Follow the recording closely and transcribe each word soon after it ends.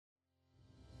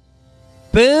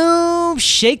Boom!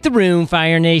 Shake the room,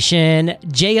 Fire Nation.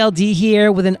 JLD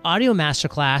here with an audio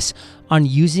masterclass on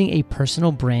using a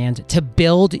personal brand to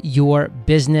build your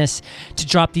business. To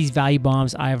drop these value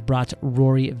bombs, I have brought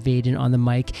Rory Vaden on the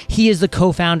mic. He is the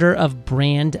co-founder of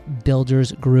Brand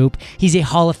Builders Group. He's a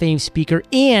Hall of Fame speaker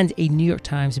and a New York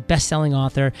Times best-selling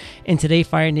author. And today,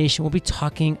 Fire Nation, we'll be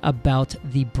talking about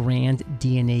the brand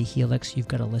DNA helix. You've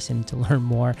got to listen to learn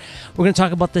more. We're going to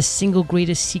talk about the single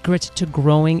greatest secret to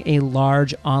growing a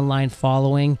large online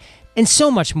following and so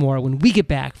much more when we get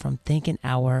back from thanking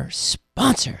our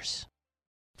sponsors.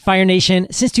 Fire Nation,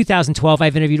 since 2012,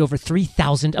 I've interviewed over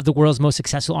 3,000 of the world's most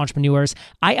successful entrepreneurs.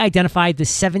 I identified the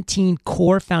 17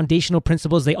 core foundational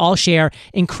principles they all share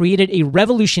and created a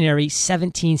revolutionary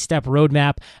 17-step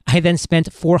roadmap. I then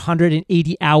spent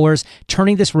 480 hours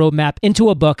turning this roadmap into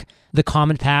a book, The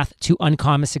Common Path to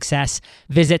Uncommon Success.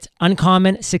 Visit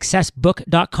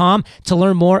uncommonsuccessbook.com to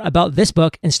learn more about this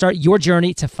book and start your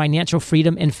journey to financial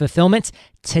freedom and fulfillment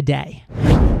today.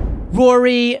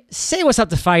 Rory, say what's up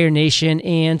to Fire Nation,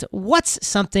 and what's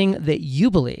something that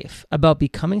you believe about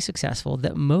becoming successful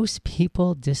that most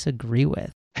people disagree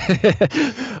with?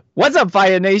 What's up,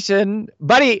 Fire Nation?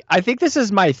 Buddy, I think this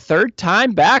is my third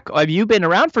time back. You've been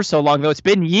around for so long, though. It's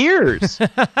been years.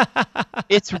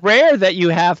 It's rare that you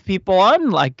have people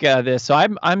on like this, so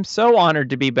I'm so honored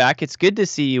to be back. It's good to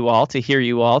see you all, to hear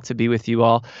you all, to be with you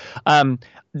all.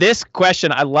 This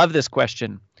question, I love this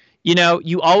question. You know,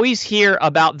 you always hear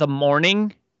about the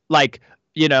morning, like,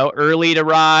 you know, early to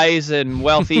rise and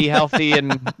wealthy, healthy,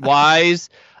 and wise.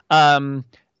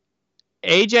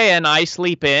 AJ and I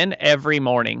sleep in every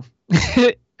morning.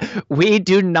 We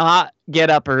do not get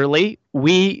up early.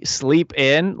 We sleep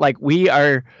in. Like, we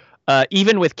are,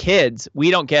 even with kids,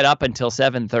 we don't get up until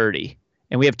 7:30.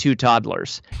 And we have 2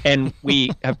 toddlers, and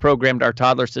we have programmed our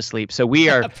toddlers to sleep. So we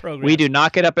do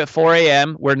not get up at 4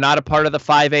 a.m. We're not a part of the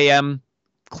 5 a.m.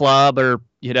 club or,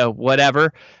 you know,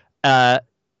 whatever, and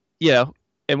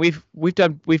we've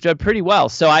done pretty well.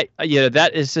 So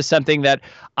that is just something that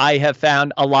I have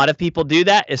found a lot of people do.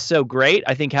 That is so great.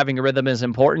 I think having a rhythm is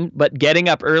important, but getting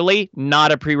up early,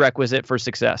 not a prerequisite for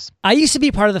success. I used to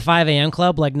be part of the 5 a.m.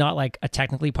 club, like not like a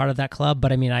technically part of that club,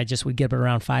 but I mean, I just would get up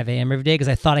around 5 a.m. every day because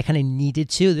I thought I kind of needed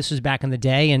to. This was back in the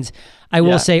day. And I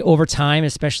will say over time,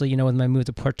 especially, you know, with my move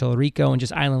to Puerto Rico and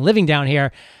just island living down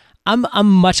here, I'm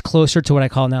much closer to what I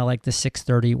call now like the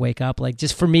 6:30 wake up, like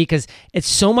just for me, because it's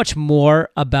so much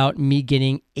more about me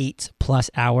getting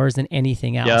 8+ hours than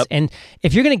anything else. Yep. And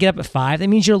if you're going to get up at 5, that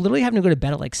means you're literally having to go to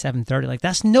bed at like 7:30. Like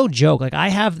that's no joke. Like I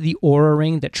have the Oura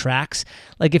ring that tracks.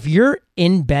 Like if you're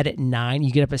in bed at 9,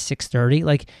 you get up at 6:30,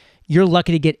 like you're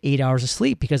lucky to get 8 hours of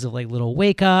sleep because of like little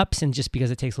wake ups and just because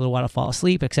it takes a little while to fall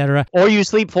asleep, etc. Or you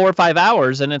sleep 4 or 5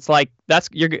 hours and it's like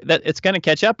it's going to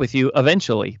catch up with you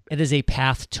eventually. It is a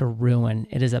path to ruin.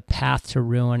 It is a path to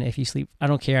ruin if you sleep. I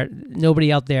don't care.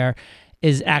 Nobody out there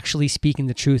is actually speaking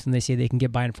the truth when they say they can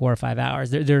get by in 4 or 5 hours.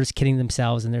 They're just kidding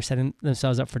themselves and they're setting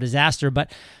themselves up for disaster.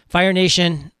 But Fire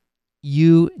Nation,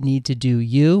 you need to do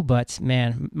you. But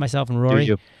man, myself and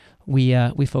Rory,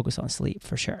 we focus on sleep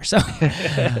for sure. So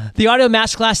the audio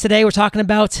masterclass today, we're talking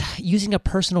about using a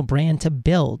personal brand to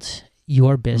build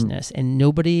your business. And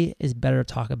nobody is better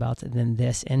to talk about it than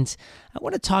this. And I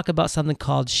want to talk about something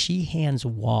called Sheehan's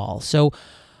Wall. So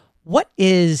what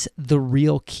is the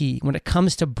real key when it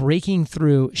comes to breaking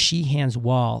through Sheehan's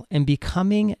Wall and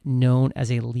becoming known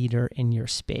as a leader in your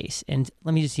space? And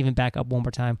let me just even back up one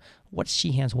more time. What's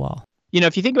Sheehan's Wall? You know,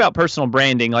 if you think about personal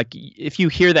branding, like if you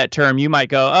hear that term, you might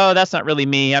go, oh, that's not really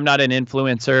me. I'm not an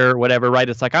influencer or whatever, right?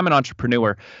 It's like I'm an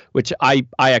entrepreneur, which I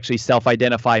actually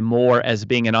self-identify more as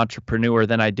being an entrepreneur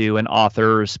than I do an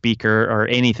author or speaker or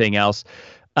anything else.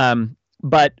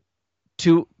 But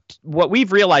what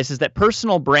we've realized is that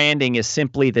personal branding is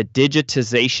simply the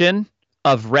digitization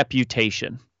of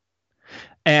reputation.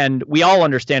 And we all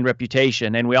understand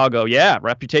reputation and we all go, yeah,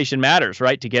 reputation matters,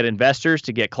 right? To get investors,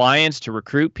 to get clients, to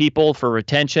recruit people for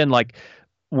retention, like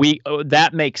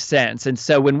that makes sense. And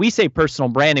so when we say personal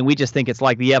branding, we just think it's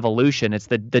like the evolution. It's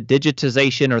the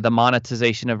digitization or the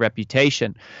monetization of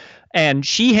reputation. And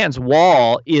Sheehan's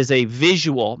Wall is a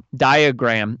visual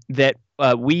diagram that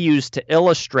we use to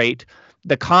illustrate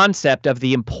the concept of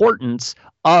the importance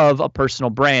of a personal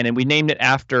brand. And we named it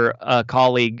after a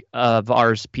colleague of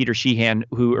ours, Peter Sheehan,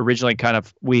 who originally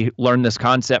we learned this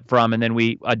concept from, and then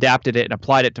we adapted it and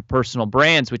applied it to personal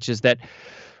brands, which is that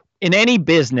in any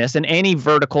business, in any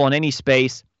vertical, in any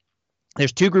space,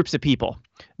 there's 2 groups of people.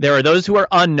 There are those who are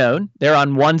unknown. They're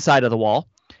on one side of the wall.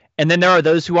 And then there are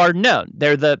those who are known.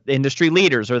 They're the industry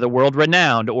leaders or the world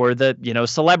renowned or the,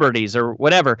 celebrities or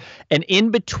whatever. And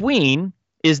in between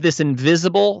is this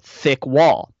invisible thick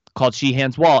wall called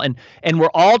Sheehan's Wall. And we're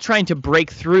all trying to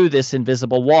break through this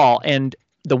invisible wall. And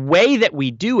the way that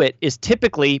we do it is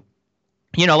typically,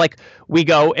 like we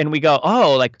go,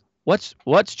 oh, like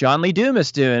what's John Lee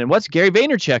Dumas doing? And what's Gary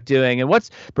Vaynerchuk doing? And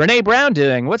what's Brene Brown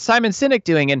doing? What's Simon Sinek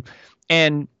doing?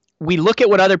 And we look at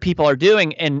what other people are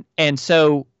doing. And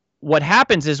so what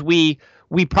happens is we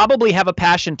probably have a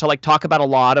passion to like talk about a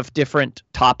lot of different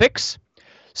topics.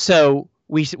 So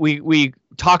we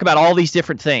talk about all these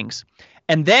different things.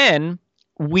 And then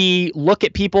we look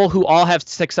at people who all have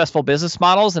successful business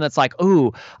models, and it's like,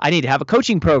 ooh, I need to have a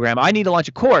coaching program. I need to launch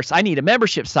a course. I need a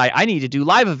membership site. I need to do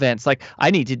live events. Like I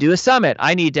need to do a summit.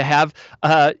 I need to have,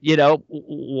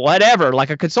 whatever, like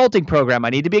a consulting program.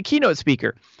 I need to be a keynote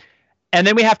speaker. And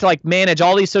then we have to like manage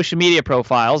all these social media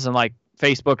profiles and like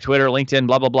Facebook, Twitter, LinkedIn,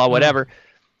 blah, blah, blah, whatever.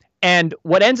 And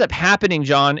what ends up happening,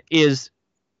 John, is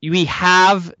we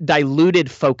have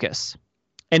diluted focus.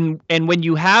 And when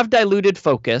you have diluted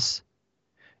focus,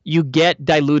 you get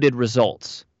diluted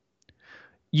results.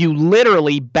 You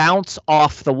literally bounce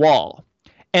off the wall.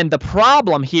 And the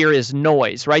problem here is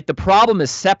noise, right? The problem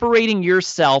is separating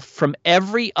yourself from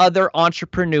every other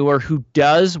entrepreneur who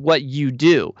does what you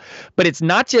do. But it's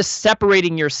not just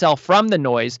separating yourself from the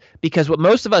noise, because what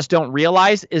most of us don't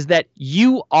realize is that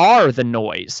you are the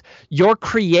noise. You're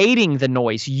creating the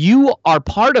noise. You are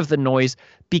part of the noise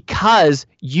because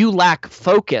you lack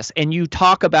focus and you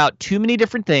talk about too many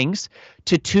different things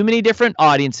to too many different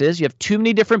audiences. You have too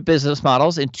many different business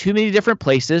models in too many different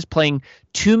places, playing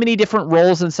too many different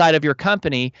roles inside of your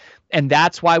company. And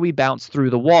that's why we bounce through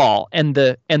the wall. And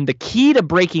the key to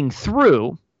breaking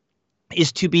through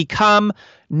is to become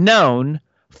known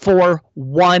for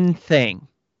one thing.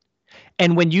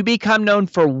 And when you become known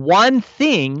for one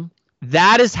thing,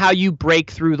 that is how you break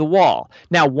through the wall.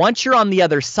 Now, once you're on the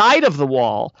other side of the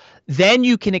wall, then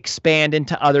you can expand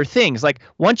into other things. Like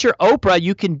once you're Oprah,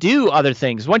 you can do other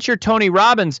things. Once you're Tony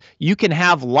Robbins, you can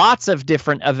have lots of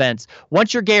different events.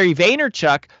 Once you're Gary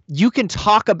Vaynerchuk, you can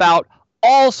talk about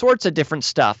all sorts of different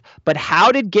stuff. But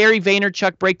how did Gary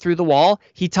Vaynerchuk break through the wall?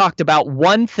 He talked about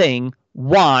one thing,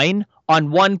 wine, on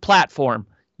one platform,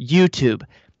 YouTube.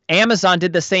 Amazon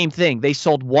did the same thing. They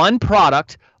sold one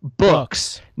product,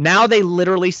 books. Now they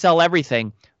literally sell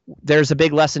everything. There's a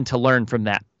big lesson to learn from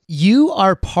that. You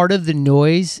are part of the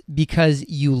noise because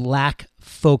you lack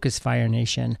focus, Fire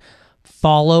Nation.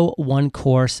 Follow one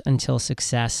course until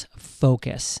success.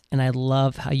 Focus. And I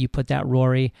love how you put that,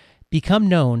 Rory. Become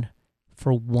known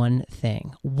for one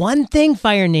thing. One thing,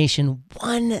 Fire Nation.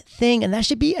 One thing. And that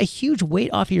should be a huge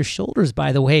weight off your shoulders,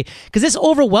 by the way, because it's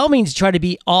overwhelming to try to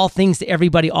be all things to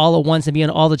everybody all at once and be on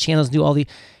all the channels and do all the...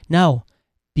 No.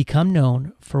 Become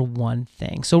known for one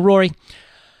thing. So, Rory,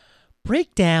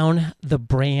 break down the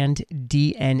brand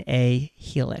DNA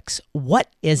helix. What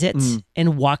is it?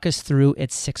 And walk us through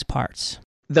its 6 parts.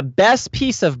 The best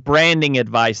piece of branding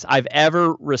advice I've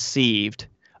ever received,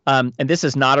 and this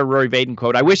is not a Rory Vaden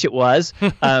quote. I wish it was,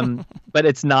 but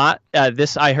it's not.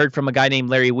 This I heard from a guy named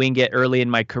Larry Winget early in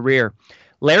my career.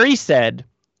 Larry said,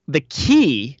 the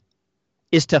key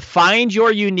is to find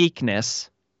your uniqueness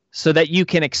so that you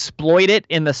can exploit it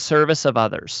in the service of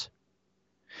others.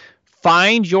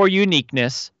 Find your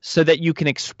uniqueness so that you can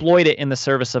exploit it in the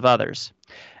service of others.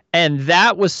 And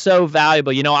that was so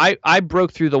valuable. You know, I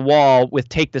broke through the wall with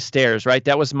Take the Stairs, right?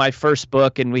 That was my first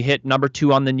book, and we hit number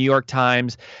 2 on the New York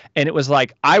Times. And it was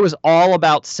like, I was all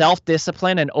about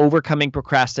self-discipline and overcoming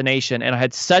procrastination. And I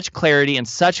had such clarity and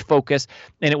such focus.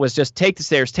 And it was just take the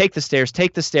stairs, take the stairs,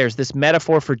 take the stairs, this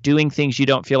metaphor for doing things you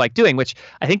don't feel like doing, which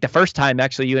I think the first time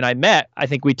actually you and I met, I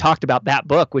think we talked about that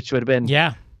book, which would have been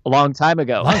a long time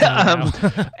ago.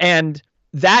 And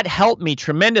that helped me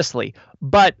tremendously.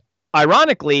 But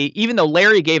ironically, even though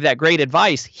Larry gave that great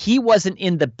advice, he wasn't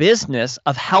in the business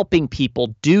of helping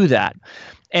people do that.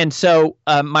 And so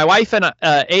my wife and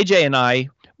AJ and I,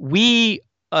 we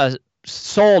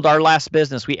sold our last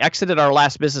business. We exited our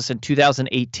last business in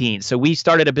 2018. So we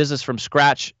started a business from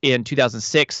scratch in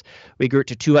 2006. We grew it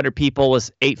to 200 people, was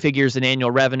 8 figures in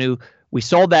annual revenue. We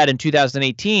sold that in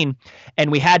 2018,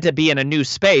 and we had to be in a new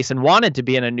space and wanted to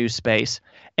be in a new space.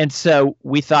 And so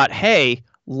we thought, hey,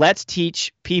 let's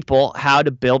teach people how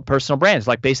to build personal brands,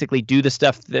 like basically do the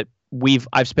stuff that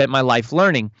I've spent my life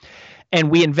learning. And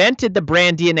we invented the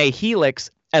brand DNA Helix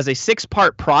as a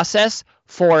 6-part process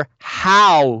for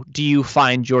how do you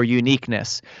find your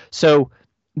uniqueness. So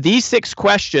these 6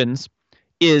 questions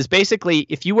is basically,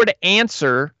 if you were to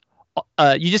answer,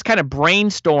 you just kind of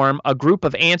brainstorm a group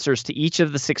of answers to each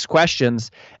of the 6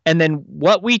 questions. And then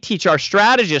what we teach our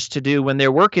strategists to do when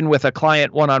they're working with a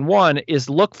client one-on-one is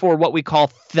look for what we call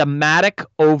thematic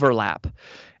overlap.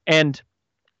 And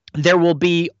there will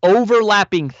be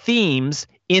overlapping themes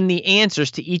in the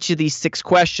answers to each of these 6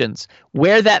 questions.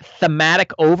 Where that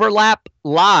thematic overlap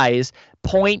lies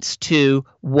points to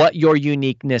what your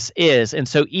uniqueness is. And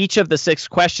so each of the 6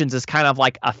 questions is kind of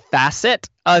like a facet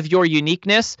of your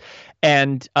uniqueness.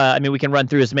 And I mean, we can run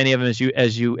through as many of them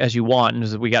as you want and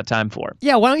as we got time for.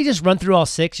 Yeah, why don't you just run through all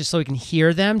 6 just so we can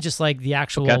hear them, just like the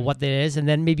actual what that is, and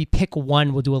then maybe pick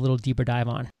one we'll do a little deeper dive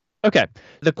on. Okay.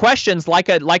 The questions, like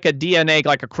a DNA,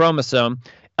 like a chromosome,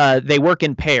 they work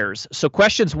in pairs. So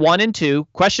questions 1 and 2.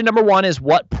 Question number 1 is,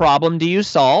 what problem do you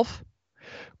solve?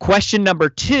 Question number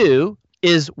 2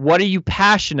 is, what are you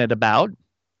passionate about?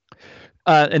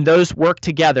 And those work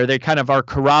together. They kind of are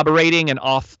corroborating and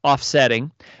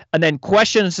offsetting. And then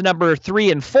questions number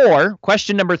 3 and 4.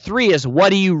 Question number 3 is, what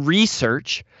do you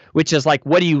research? Which is like,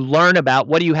 what do you learn about?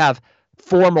 What do you have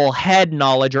formal head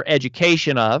knowledge or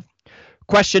education of?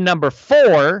 Question number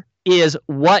 4 is,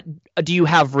 what do you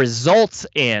have results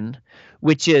in?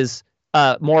 Which is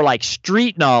more like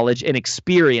street knowledge and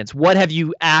experience. What have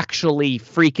you actually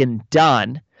freaking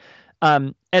done?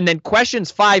 And then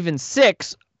questions 5 and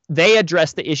 6, they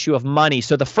address the issue of money.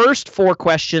 So the first 4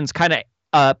 questions kind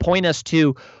of point us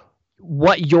to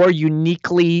what you're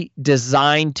uniquely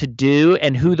designed to do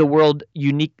and who the world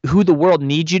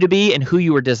needs you to be and who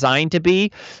you were designed to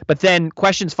be. But then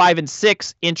questions 5 and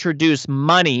 6 introduce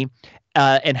money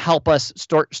and help us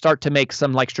start to make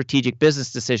some like strategic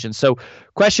business decisions. So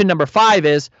question number 5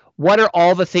 is, what are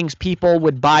all the things people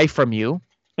would buy from you?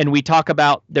 And we talk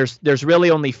about there's really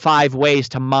only 5 ways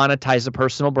to monetize a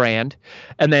personal brand.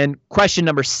 And then question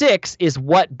number 6 is,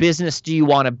 what business do you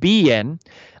want to be in?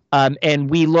 And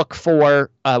we look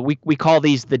for, we call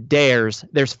these the dares.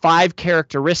 There's 5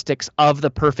 characteristics of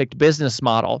the perfect business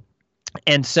model.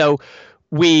 And so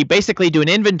we basically do an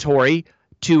inventory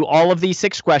to all of these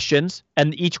 6 questions,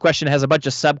 and each question has a bunch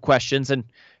of sub-questions. And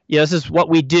this is what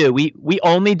we do. We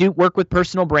only do work with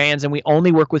personal brands, and we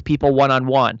only work with people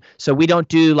one-on-one. So we don't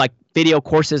do like video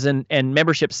courses and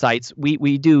membership sites.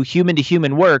 We do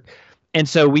human-to-human work. And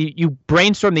so you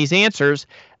brainstorm these answers,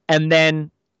 and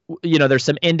then there's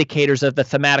some indicators of the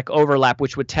thematic overlap,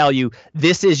 which would tell you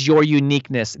this is your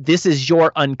uniqueness. This is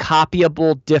your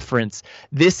uncopyable difference.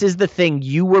 This is the thing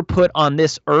you were put on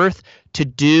this earth to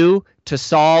do, to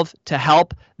solve, to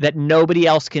help, that nobody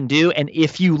else can do. And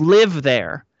if you live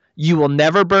there, you will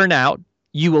never burn out.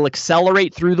 You will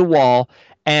accelerate through the wall,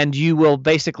 and you will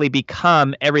basically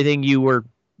become everything you were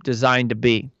designed to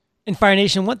be. In Fire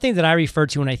Nation, one thing that I refer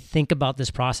to when I think about this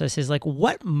process is like,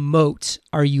 what moats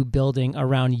are you building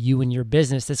around you and your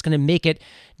business that's going to make it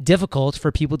difficult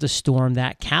for people to storm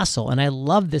that castle? And I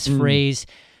love this phrase,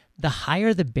 the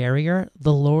higher the barrier,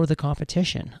 the lower the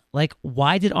competition. Like,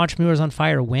 why did Entrepreneurs on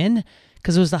Fire win?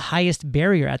 Because it was the highest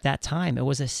barrier at that time. It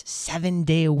was a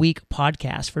 7-day-a-week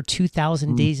podcast for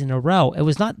 2,000 days in a row. It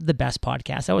was not the best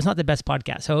podcast. I was not the best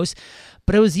podcast host,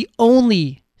 but it was the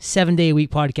only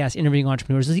 7-day-a-week podcast interviewing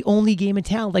entrepreneurs. It was the only game in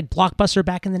town, like Blockbuster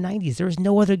back in the 90s. There was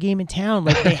no other game in town.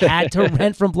 Like, they had to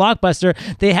rent from Blockbuster.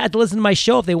 They had to listen to my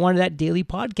show if they wanted that daily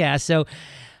podcast. So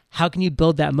how can you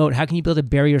build that moat? How can you build a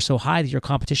barrier so high that your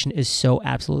competition is so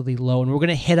absolutely low? And we're going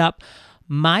to hit up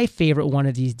my favorite one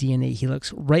of these DNA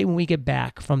Helix right when we get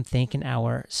back from thanking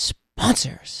our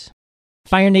sponsors.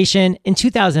 Fire Nation, in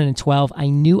 2012, I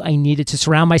knew I needed to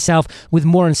surround myself with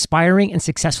more inspiring and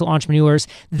successful entrepreneurs.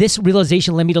 This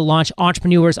realization led me to launch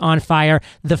Entrepreneurs on Fire,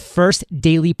 the first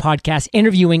daily podcast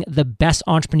interviewing the best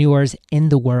entrepreneurs in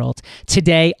the world.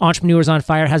 Today, Entrepreneurs on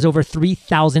Fire has over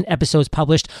 3,000 episodes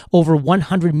published, over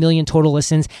 100 million total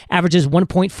listens, averages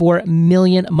 1.4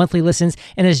 million monthly listens,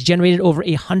 and has generated over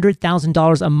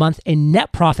 $100,000 a month in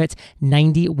net profits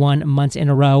 91 months in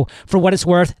a row. For what it's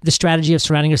worth, the strategy of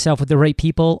surrounding yourself with the right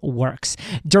people works.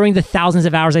 During the thousands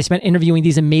of hours I spent interviewing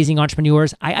these amazing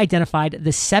entrepreneurs, I identified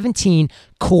the 17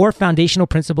 core foundational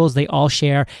principles they all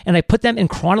share, and I put them in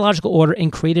chronological order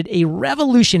and created a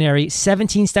revolutionary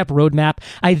 17-step roadmap.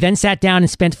 I then sat down and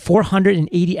spent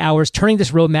 480 hours turning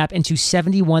this roadmap into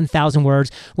 71,000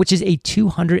 words, which is a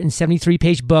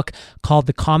 273-page book called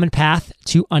The Common Path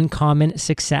to Uncommon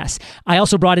Success. I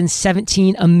also brought in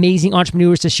 17 amazing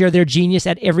entrepreneurs to share their genius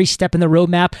at every step in the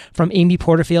roadmap, from Amy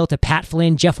Porterfield to Pat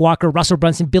Flynn, Jeff Walker, Russell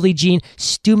Brunson, Billie Jean,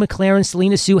 Stu McLaren,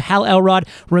 Selena Sue, Hal Elrod,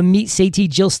 Ramit Sethi,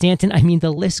 Jill Stanton. I mean,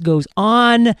 the list goes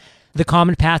on. The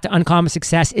Common Path to Uncommon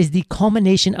Success is the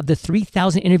culmination of the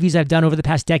 3,000 interviews I've done over the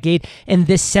past decade, and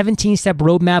this 17-step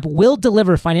roadmap will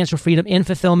deliver financial freedom and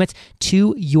fulfillment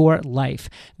to your life.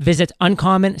 Visit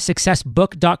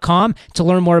uncommonsuccessbook.com to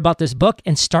learn more about this book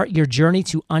and start your journey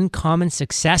to uncommon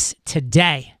success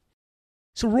today.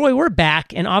 So Roy, we're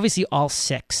back, and obviously all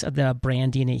 6 of the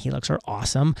brand DNA helix are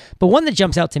awesome. But one that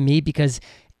jumps out to me because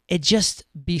it just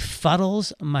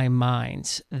befuddles my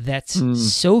mind that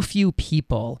so few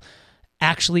people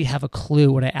actually have a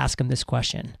clue when I ask them this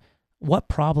question. What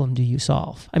problem do you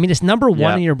solve? I mean, it's number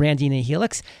 1 in your brand DNA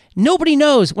helix. Nobody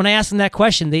knows when I ask them that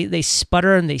question. They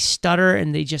sputter and they stutter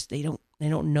and they don't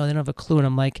know. They don't have a clue. And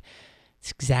I'm like,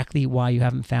 it's exactly why you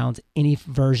haven't found any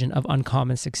version of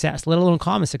uncommon success, let alone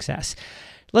common success.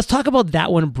 Let's talk about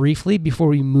that one briefly before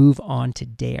we move on to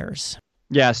dares.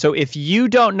 Yeah. So if you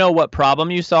don't know what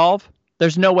problem you solve,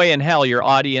 there's no way in hell your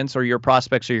audience or your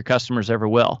prospects or your customers ever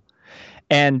will.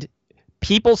 And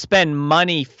people spend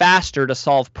money faster to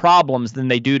solve problems than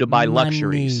they do to buy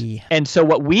luxuries. And so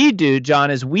what we do,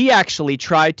 John, is we actually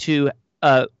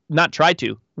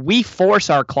we force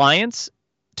our clients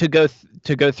to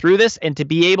go through this and to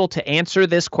be able to answer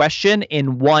this question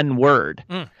in one word.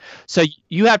 So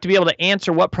you have to be able to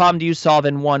answer what problem do you solve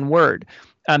in one word,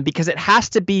 because it has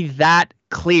to be that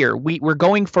clear. We're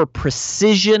going for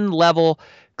precision level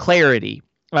clarity,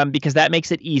 because that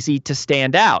makes it easy to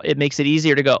stand out. It makes it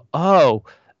easier to go, oh,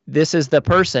 this is the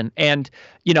person. And,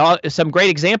 some great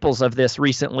examples of this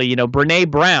recently, Brene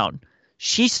Brown,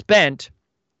 she spent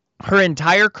her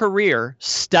entire career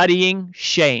studying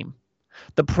shame.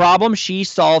 The problem she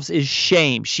solves is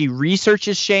shame. She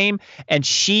researches shame, and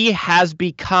she has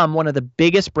become one of the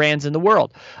biggest brands in the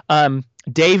world.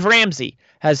 Dave Ramsey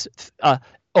has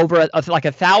over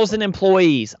 1,000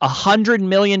 employees, $100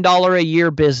 million a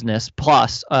year business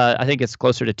plus. I think it's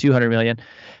closer to 200 million,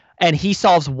 and he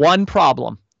solves one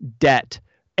problem: debt.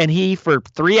 And he, for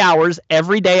 3 hours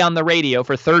every day on the radio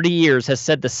for 30 years, has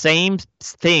said the same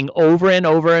thing over and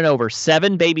over and over.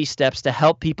 7 baby steps to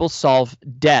help people solve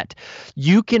debt.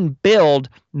 You can build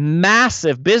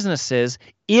massive businesses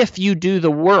if you do the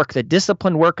work, the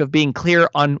disciplined work of being clear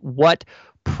on what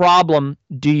problem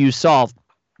do you solve.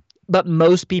 But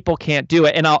most people can't do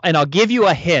it. And I'll give you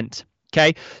a hint.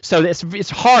 Okay, so it's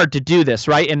hard to do this,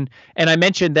 right? And I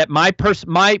mentioned that my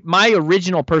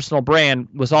original personal brand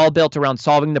was all built around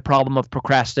solving the problem of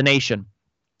procrastination,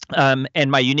 and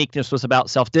my uniqueness was about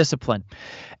self-discipline.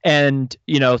 And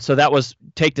so that was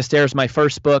Take the Stairs, my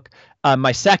first book.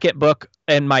 My second book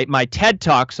and my TED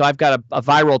Talk. So I've got a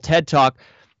viral TED Talk.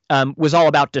 Was all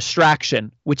about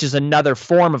distraction, which is another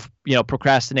form of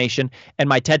procrastination. And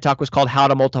my TED Talk was called How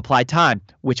to Multiply Time,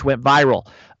 which went viral.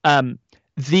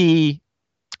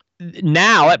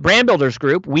 Now at Brand Builders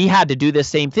Group, we had to do the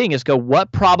same thing: is go,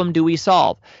 what problem do we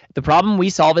solve? The problem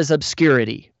we solve is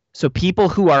obscurity. So people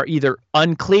who are either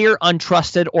unclear,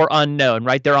 untrusted, or unknown,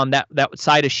 right? They're on that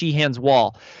side of Sheehan's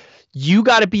wall. You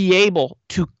got to be able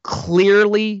to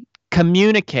clearly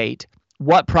communicate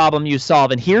what problem you solve.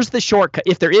 And here's the shortcut.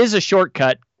 If there is a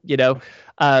shortcut, it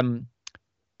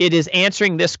is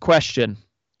answering this question,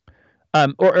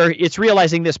 or it's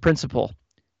realizing this principle.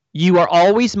 You are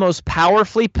always most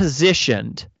powerfully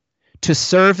positioned to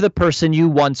serve the person you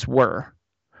once were.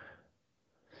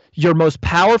 You're most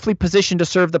powerfully positioned to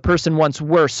serve the person once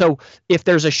were. So if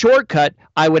there's a shortcut,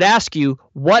 I would ask you,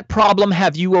 what problem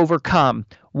have you overcome?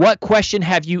 What question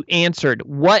have you answered?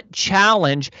 What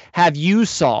challenge have you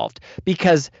solved?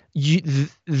 Because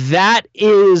that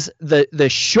is the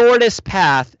shortest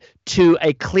path to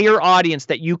a clear audience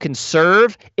that you can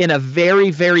serve in a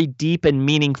very, very deep and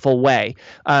meaningful way.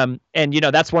 And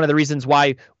that's one of the reasons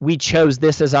why we chose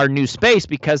this as our new space,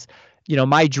 because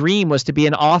my dream was to be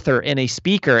an author and a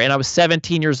speaker, and I was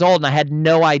 17 years old and I had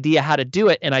no idea how to do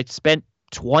it. And I spent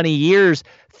 20 years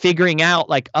figuring out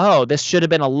this should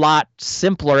have been a lot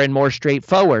simpler and more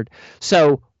straightforward.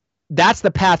 So that's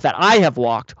the path that I have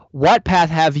walked. What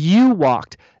path have you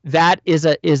walked? That is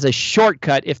a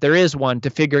shortcut, if there is one,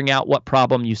 to figuring out what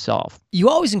problem you solve. You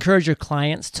always encourage your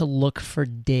clients to look for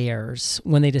dares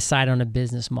when they decide on a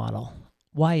business model.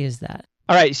 Why is that?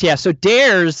 All right. Yeah. So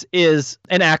DARES is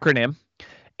an acronym,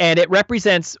 and it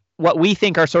represents what we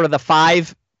think are sort of the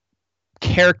 5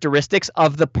 characteristics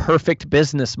of the perfect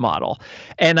business model.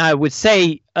 And I would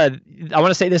say, I want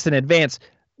to say this in advance,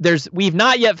 we've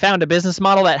not yet found a business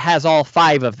model that has all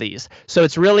 5 of these. So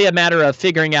it's really a matter of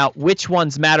figuring out which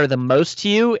ones matter the most to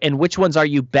you and which ones are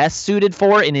you best suited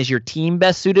for and is your team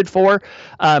best suited for.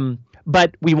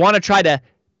 But we want to try to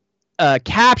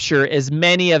capture as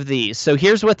many of these. So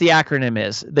here's what the acronym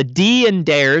is. The D in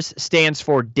DARES stands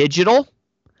for digital.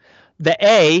 The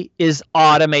A is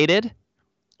automated.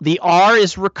 The R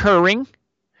is recurring.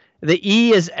 The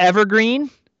E is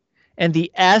evergreen. And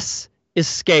the S is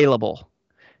scalable.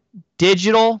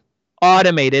 Digital,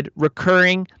 automated,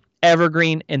 recurring,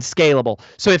 evergreen, and scalable.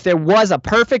 So if there was a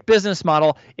perfect business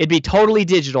model, it'd be totally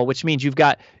digital, which means you've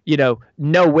got,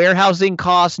 no warehousing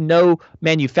costs, no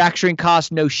manufacturing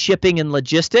costs, no shipping and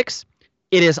logistics.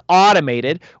 It is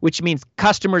automated, which means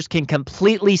customers can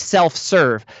completely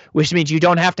self-serve, which means you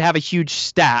don't have to have a huge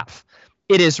staff.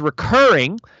 It is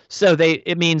recurring, so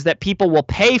it means that people will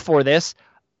pay for this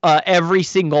every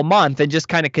single month and just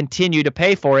kind of continue to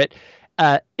pay for it.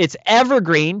 It's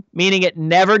evergreen, meaning it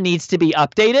never needs to be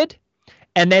updated.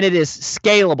 And then it is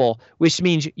scalable, which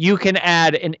means you can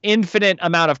add an infinite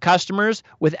amount of customers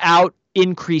without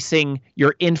increasing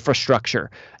your infrastructure.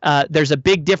 There's a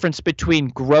big difference between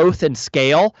growth and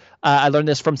scale. I learned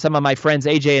this from some of my friends,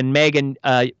 AJ and Megan.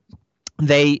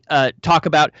 They talk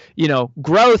about,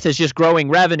 growth is just growing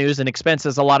revenues, and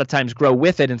expenses a lot of times grow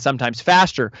with it and sometimes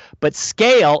faster. But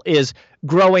scale is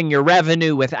growing your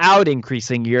revenue without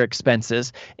increasing your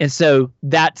expenses. And so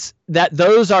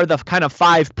those are the kind of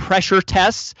 5 pressure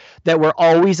tests that we're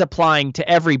always applying to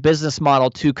every business model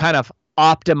to kind of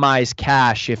optimize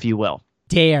cash, if you will.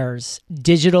 DARES,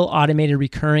 digital, automated,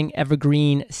 recurring,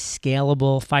 evergreen,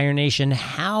 scalable. Fire Nation,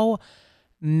 how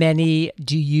many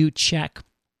do you check?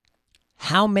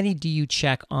 How many do you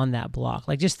check on that block?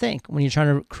 Like, just think when you're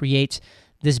trying to create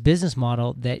this business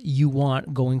model that you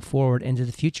want going forward into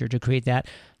the future to create that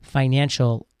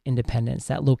financial independence,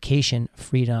 that location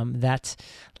freedom, that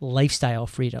lifestyle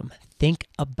freedom. Think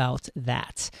about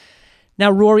that.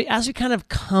 Now, Rory, as we kind of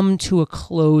come to a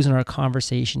close in our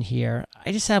conversation here,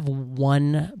 I just have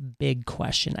one big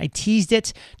question. I teased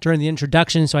it during the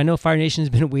introduction, so I know Fire Nation has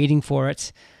been waiting for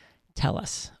it. Tell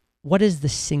us, what is the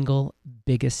single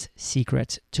biggest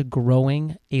secret to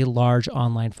growing a large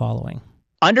online following?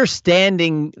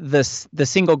 Understanding the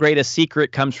single greatest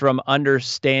secret comes from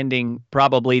understanding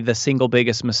probably the single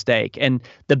biggest mistake. And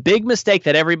the big mistake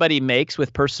that everybody makes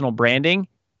with personal branding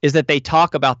is that they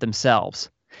talk about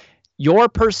themselves. Your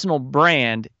personal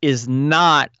brand is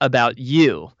not about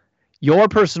you. Your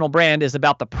personal brand is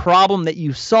about the problem that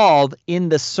you solve in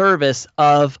the service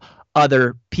of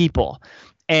other people.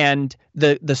 And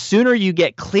the sooner you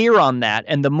get clear on that,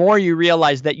 and the more you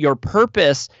realize that your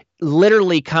purpose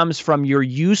literally comes from your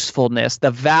usefulness,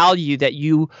 the value that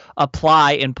you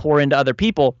apply and pour into other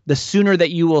people, the sooner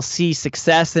that you will see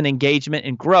success and engagement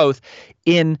and growth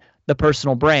in the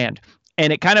personal brand.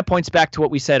 And it kind of points back to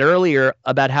what we said earlier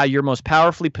about how you're most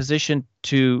powerfully positioned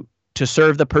to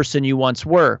serve the person you once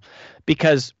were.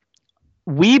 Because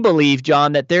we believe,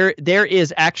 John, that there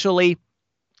is actually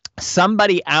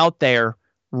somebody out there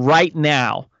right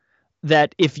now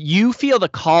that if you feel the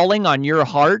calling on your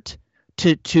heart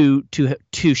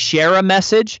to share a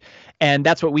message, and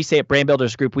that's what we say at Brand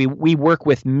Builders Group. We work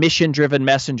with mission-driven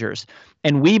messengers,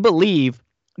 and we believe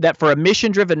that for a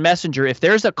mission-driven messenger, if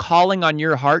there's a calling on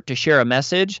your heart to share a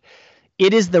message,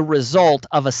 it is the result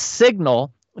of a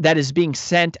signal that is being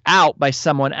sent out by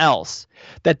someone else.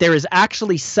 That there is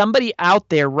actually somebody out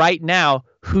there right now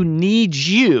who needs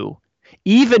you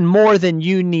even more than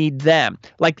you need them.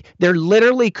 Like, there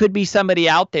literally could be somebody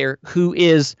out there who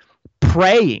is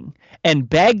praying and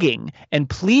begging and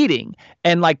pleading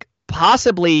and like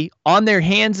possibly on their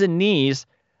hands and knees,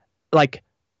 like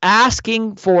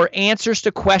asking for answers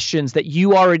to questions that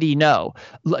you already know,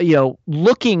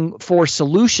 looking for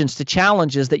solutions to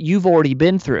challenges that you've already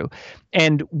been through.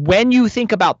 And when you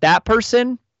think about that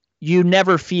person, you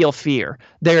never feel fear.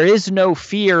 There is no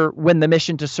fear when the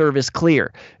mission to serve is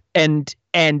clear. And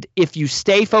if you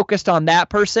stay focused on that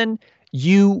person,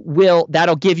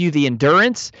 that'll give you the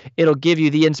endurance, it'll give you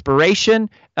the inspiration,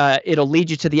 it'll lead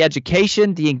you to the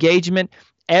education, the engagement.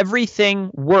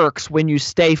 Everything works when you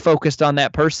stay focused on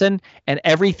that person, and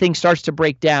everything starts to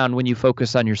break down when you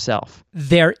focus on yourself.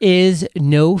 There is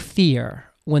no fear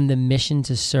when the mission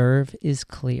to serve is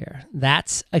clear.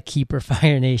 That's a keeper,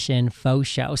 Fire Nation, faux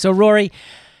show. So Rory,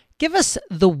 give us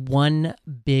the one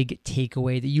big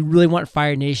takeaway that you really want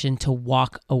Fire Nation to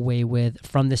walk away with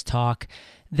from this talk.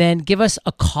 Then give us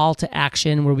a call to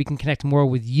action where we can connect more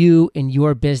with you and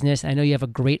your business. I know you have a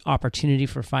great opportunity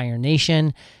for Fire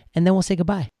Nation, and then we'll say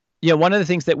goodbye. Yeah, one of the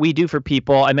things that we do for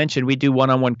people, I mentioned we do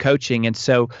one-on-one coaching. And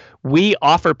so we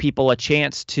offer people a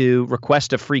chance to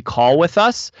request a free call with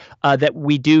us that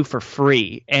we do for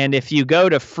free. And if you go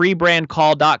to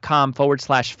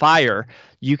freebrandcall.com/fire,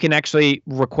 you can actually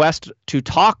request to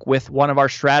talk with one of our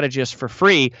strategists for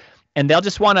free. And they'll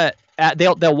just want to,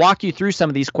 they'll walk you through some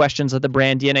of these questions of the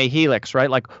brand DNA helix, right?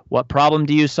 Like, what problem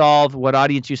do you solve? What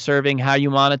audience you serving? How you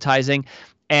monetizing?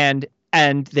 And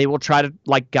they will try to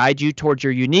like guide you towards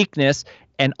your uniqueness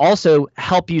and also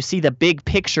help you see the big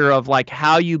picture of like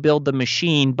how you build the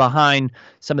machine behind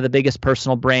some of the biggest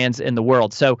personal brands in the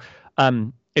world. So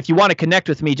if you want to connect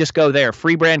with me, just go there,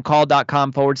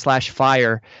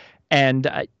 freebrandcall.com/fire. And,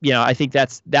 I think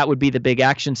that would be the big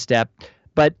action step.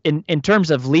 But in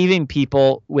terms of leaving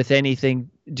people with anything,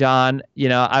 John,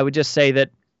 I would just say that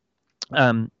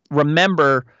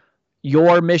remember,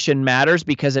 your mission matters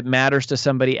because it matters to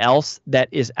somebody else that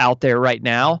is out there right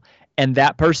now. And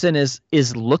that person is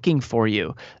looking for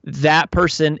you. That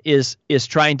person is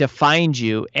trying to find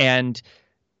you. And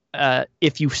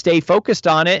if you stay focused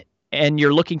on it and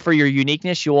you're looking for your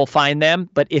uniqueness, you will find them.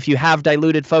 But if you have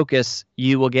diluted focus,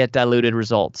 you will get diluted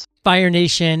results. Fire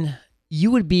Nation,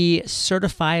 you would be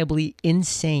certifiably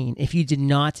insane if you did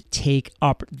not take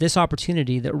this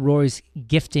opportunity that Rory's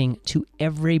gifting to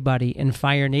everybody in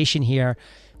Fire Nation here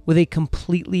with a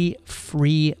completely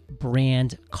free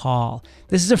brand call.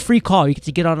 This is a free call. You get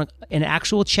to get on an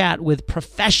actual chat with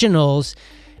professionals,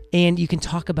 and you can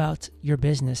talk about your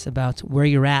business, about where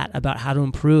you're at, about how to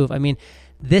improve. I mean,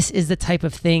 this is the type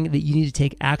of thing that you need to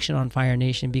take action on, Fire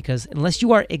Nation, because unless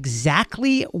you are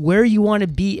exactly where you want to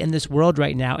be in this world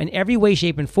right now, in every way,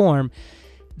 shape, and form,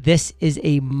 this is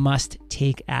a must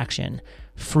take action.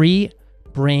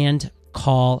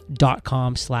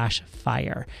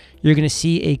 freebrandcall.com/fire. You're going to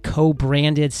see a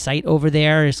co-branded site over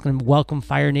there. It's going to welcome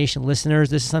Fire Nation listeners.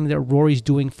 This is something that Rory's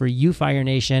doing for you, Fire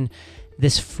Nation,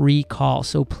 this free call.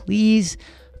 So please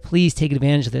take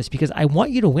advantage of this because I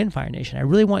want you to win, Fire Nation. I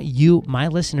really want you, my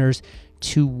listeners,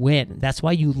 to win. That's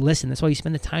why you listen. That's why you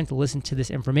spend the time to listen to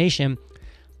this information.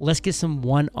 Let's get some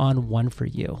one-on-one for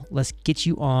you. Let's get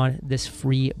you on this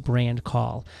free brand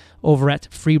call over at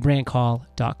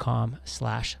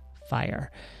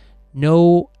freebrandcall.com/fire.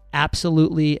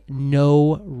 Absolutely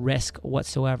no risk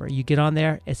whatsoever. You get on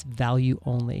there, it's value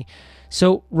only.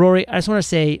 So, Rory, I just want to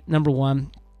say, number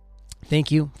one,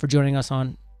 thank you for joining us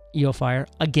on EO Fire.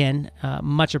 Again,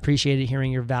 much appreciated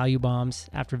hearing your value bombs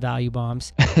after value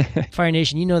bombs. Fire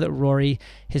Nation, you know that Rory,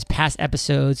 his past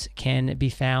episodes can be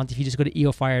found if you just go to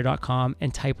eofire.com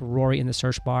and type Rory in the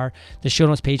search bar. The show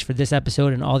notes page for this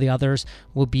episode and all the others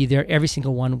will be there. Every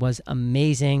single one was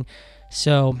amazing.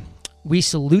 So we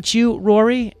salute you,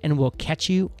 Rory, and we'll catch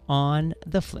you on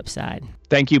the flip side.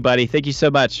 Thank you, buddy. Thank you so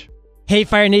much. Hey,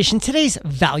 Fire Nation. Today's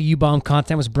value bomb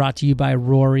content was brought to you by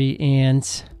Rory and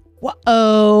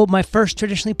my first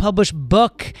traditionally published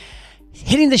book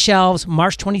hitting the shelves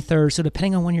March 23rd. So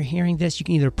depending on when you're hearing this, you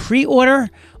can either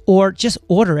pre-order or just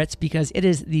order it because it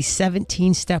is the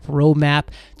 17-step roadmap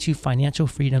to financial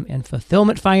freedom and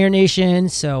fulfillment, Fire Nation.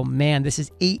 So man, this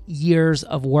is 8 years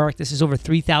of work. This is over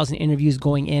 3,000 interviews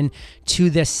going in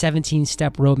to this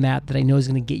 17-step roadmap that I know is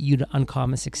going to get you to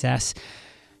uncommon success.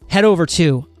 Head over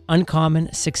to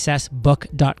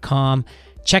uncommonsuccessbook.com.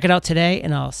 Check it out today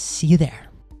and I'll see you there.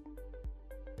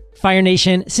 Fire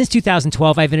Nation, since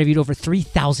 2012, I've interviewed over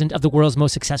 3,000 of the world's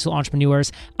most successful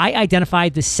entrepreneurs. I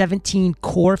identified the 17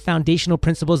 core foundational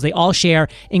principles they all share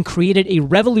and created a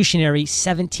revolutionary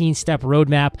 17-step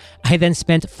roadmap. I then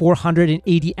spent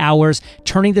 480 hours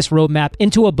turning this roadmap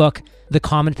into a book, The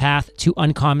Common Path to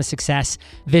Uncommon Success.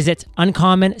 Visit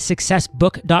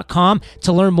uncommonsuccessbook.com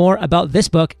to learn more about this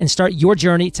book and start your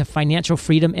journey to financial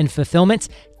freedom and fulfillment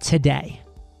today.